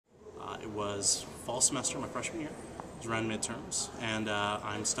was fall semester, my freshman year. It was around midterms, and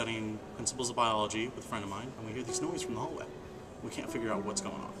I'm studying principles of biology with a friend of mine, and we hear these noises from the hallway. We can't figure out what's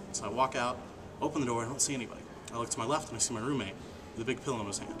going on. So I walk out, open the door, I don't see anybody. I look to my left and I see my roommate with a big pillow in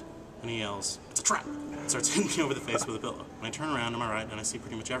his hand, and he yells, "It's a trap!" and starts hitting me over the face with a pillow. And I turn around to my right and I see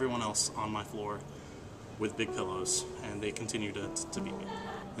pretty much everyone else on my floor with big pillows, and they continue to beat me.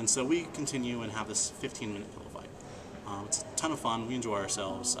 And so we continue and have this 15-minute pillow fight. It's a ton of fun, we enjoy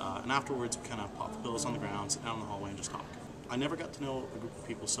ourselves, and afterwards we kind of pop the pillows on the ground, sit down in the hallway and just talk. I never got to know a group of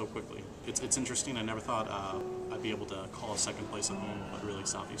people so quickly. It's interesting, I never thought I'd be able to call a second place at home, but really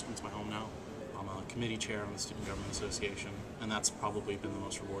Southeastern's my home now. I'm a committee chair on the Student Government Association, and that's probably been the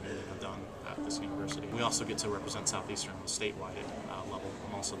most rewarding thing I've done at this university. We also get to represent Southeastern on a statewide level.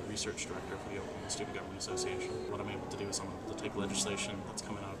 I'm also the research director for the Oklahoma Student Government Association. What I'm able to do is I'm able to take legislation that's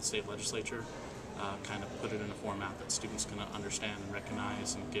coming out of the state legislature, kind of put it in a format that students can understand and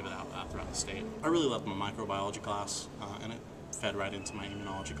recognize and give it out throughout the state. I really loved my microbiology class, and it fed right into my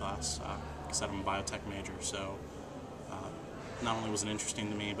immunology class. Like I said, I'm a biotech major, so not only was it interesting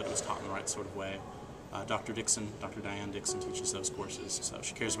to me, but it was taught in the right sort of way. Dr. Diane Dixon teaches those courses, so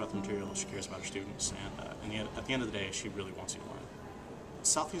she cares about the material, she cares about her students, and at the end of the day, she really wants you to learn.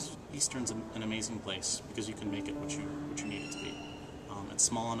 Southeastern's an amazing place because you can make it what you need it to be. It's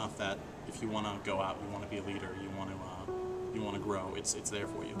small enough that if you want to go out, you want to be a leader, you want to grow, it's there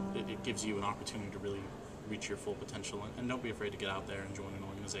for you. It gives you an opportunity to really reach your full potential, and don't be afraid to get out there and join an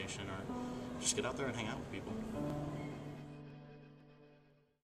organization, or just get out there and hang out with people.